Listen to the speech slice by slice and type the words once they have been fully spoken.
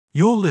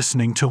You're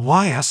listening to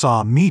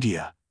YSR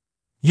Media.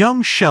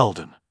 Young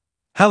Sheldon.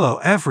 Hello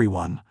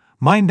everyone,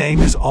 my name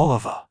is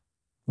Oliver.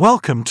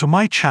 Welcome to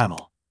my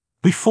channel.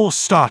 Before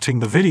starting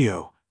the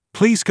video,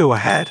 please go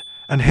ahead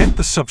and hit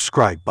the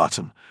subscribe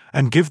button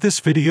and give this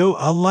video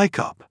a like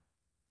up.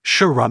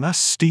 Showrunner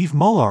Steve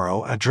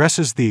Molaro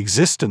addresses the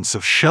existence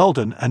of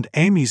Sheldon and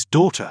Amy's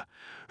daughter,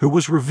 who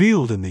was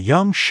revealed in the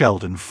Young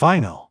Sheldon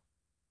final.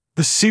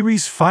 The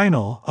series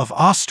final of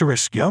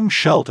Young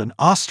Sheldon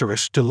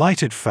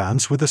delighted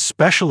fans with a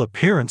special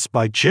appearance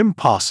by Jim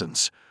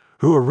Parsons,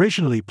 who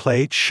originally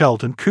played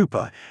Sheldon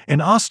Cooper in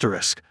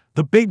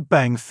The Big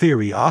Bang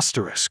Theory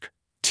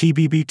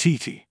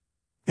TBBTT.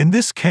 In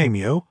this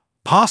cameo,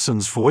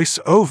 Parsons'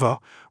 voice-over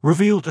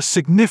revealed a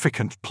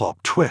significant plot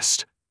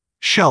twist.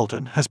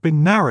 Sheldon has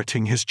been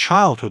narrating his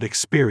childhood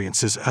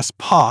experiences as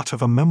part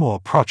of a memoir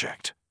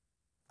project.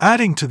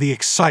 Adding to the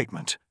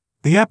excitement,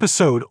 the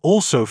episode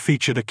also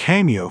featured a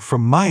cameo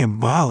from Mayim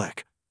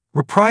Bialik,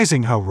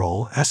 reprising her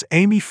role as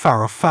Amy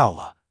Farrah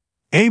Fowler.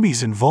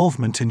 Amy's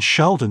involvement in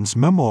Sheldon's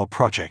memoir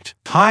project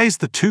ties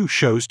the two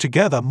shows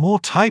together more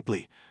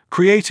tightly,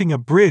 creating a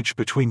bridge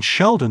between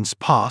Sheldon's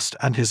past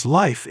and his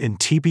life in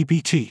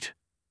TBBT.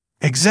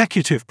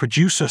 Executive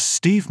producer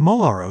Steve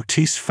Molaro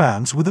teased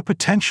fans with a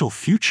potential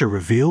future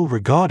reveal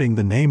regarding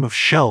the name of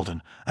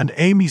Sheldon and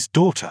Amy's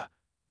daughter.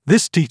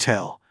 This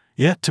detail,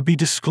 yet to be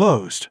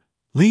disclosed,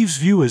 leaves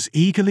viewers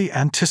eagerly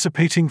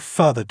anticipating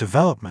further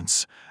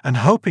developments and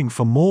hoping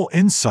for more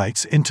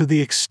insights into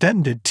the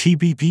extended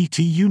TBBT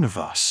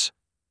universe.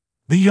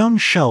 The Young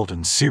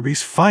Sheldon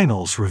series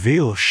finals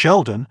reveal of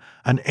Sheldon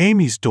and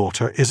Amy's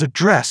daughter is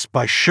addressed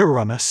by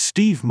showrunner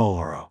Steve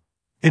Molaro.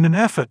 In an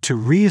effort to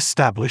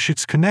re-establish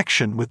its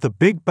connection with The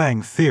Big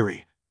Bang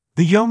Theory,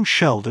 the Young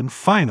Sheldon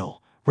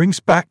final brings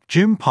back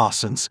Jim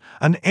Parsons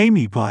and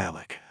Amy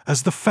Bialik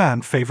as the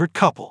fan-favorite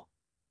couple.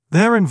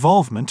 Their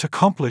involvement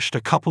accomplished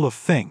a couple of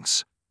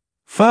things.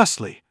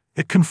 Firstly,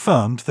 it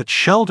confirmed that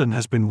Sheldon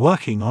has been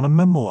working on a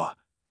memoir,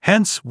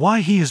 hence why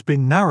he has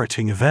been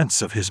narrating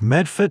events of his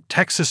Medford,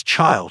 Texas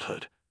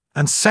childhood.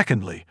 And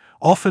secondly,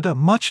 offered a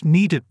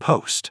much-needed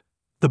post,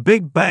 The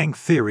Big Bang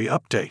Theory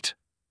update.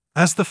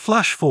 As the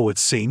flash-forward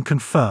scene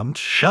confirmed,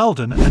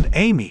 Sheldon and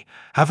Amy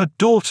have a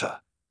daughter.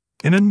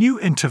 In a new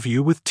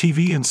interview with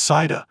TV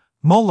Insider,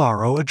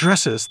 Molaro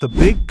addresses the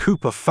big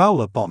Cooper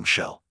Fowler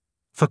bombshell.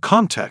 For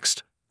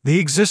context, the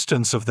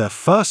existence of their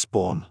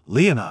firstborn,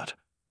 Leonard,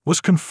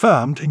 was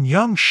confirmed in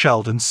Young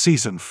Sheldon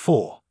Season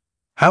 4.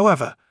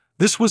 However,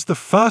 this was the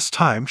first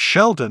time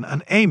Sheldon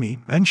and Amy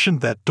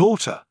mentioned their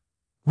daughter.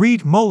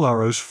 Read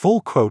Molaro's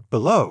full quote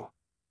below.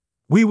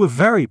 "We were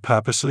very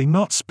purposely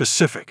not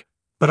specific,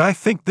 but I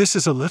think this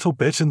is a little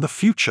bit in the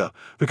future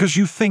because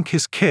you think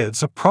his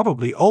kids are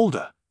probably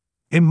older.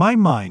 In my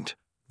mind,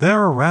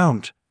 they're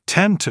around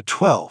 10 to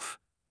 12.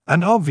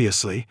 And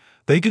obviously,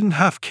 they didn't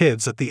have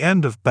kids at the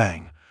end of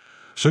Bang.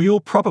 So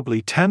you're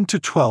probably 10 to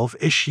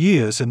 12-ish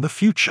years in the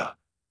future."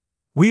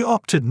 We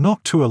opted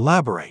not to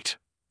elaborate.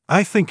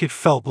 I think it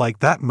felt like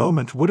that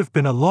moment would have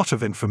been a lot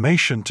of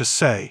information to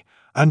say,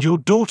 "and your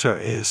daughter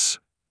is,"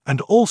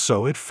 and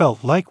also it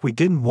felt like we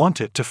didn't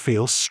want it to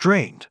feel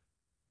strained.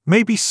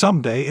 Maybe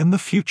someday in the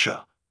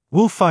future,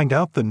 we'll find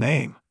out the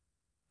name.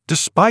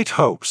 Despite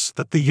hopes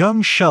that the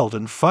Young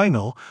Sheldon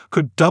final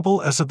could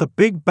double as a The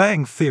Big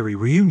Bang Theory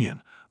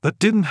reunion, that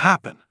didn't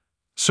happen.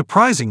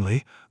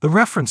 Surprisingly, the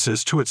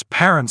references to its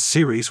parent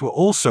series were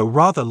also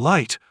rather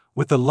light,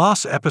 with the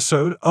last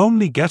episode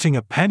only getting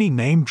a penny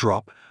name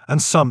drop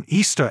and some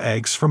Easter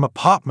eggs from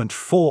Apartment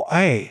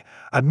 4A.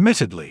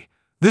 Admittedly,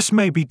 this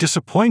may be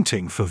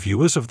disappointing for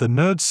viewers of the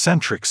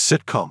nerd-centric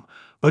sitcom,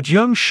 but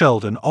Young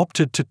Sheldon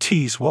opted to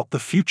tease what the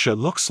future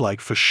looks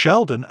like for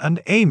Sheldon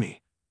and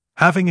Amy.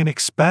 Having an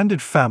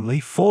expanded family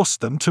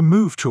forced them to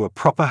move to a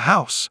proper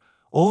house,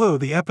 although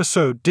the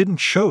episode didn't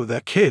show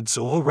their kids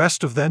or the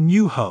rest of their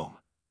new home.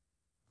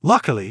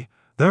 Luckily,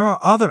 there are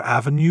other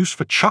avenues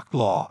for Chuck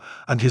Law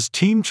and his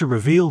team to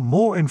reveal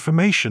more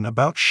information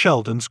about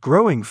Sheldon's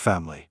growing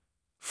family.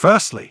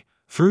 Firstly,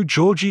 through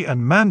Georgie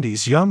and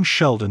Mandy's Young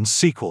Sheldon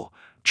sequel,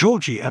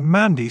 Georgie and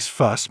Mandy's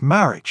First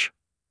Marriage.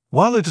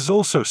 While it is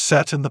also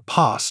set in the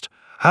past,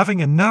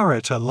 having a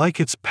narrator like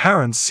its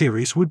parent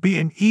series would be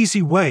an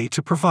easy way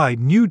to provide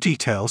new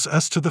details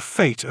as to the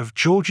fate of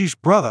Georgie's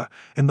brother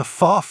in the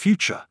far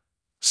future.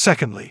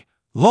 Secondly,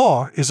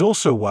 Law is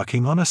also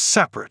working on a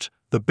separate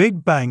The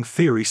Big Bang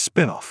Theory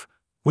spin-off,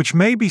 which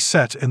may be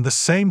set in the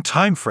same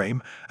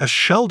timeframe as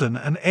Sheldon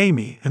and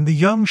Amy in the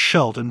Young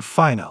Sheldon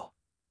final.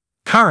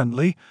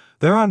 Currently,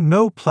 there are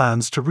no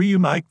plans to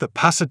reunite the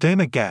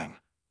Pasadena gang.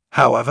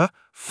 However,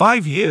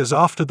 5 years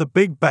after The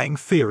Big Bang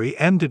Theory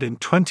ended in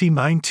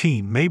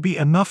 2019 may be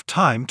enough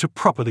time to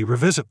properly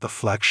revisit the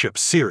flagship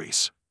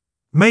series.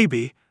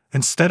 Maybe,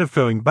 instead of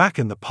going back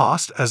in the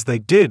past as they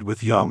did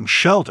with Young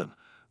Sheldon,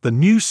 the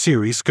new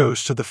series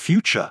goes to the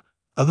future,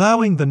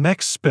 allowing the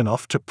next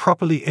spin-off to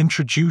properly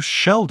introduce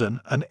Sheldon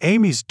and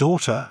Amy's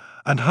daughter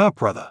and her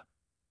brother.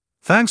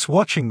 Thanks for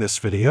watching this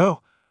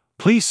video.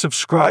 Please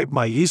subscribe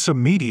my YSR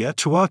Media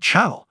to our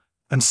channel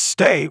and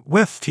stay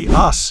with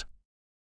us.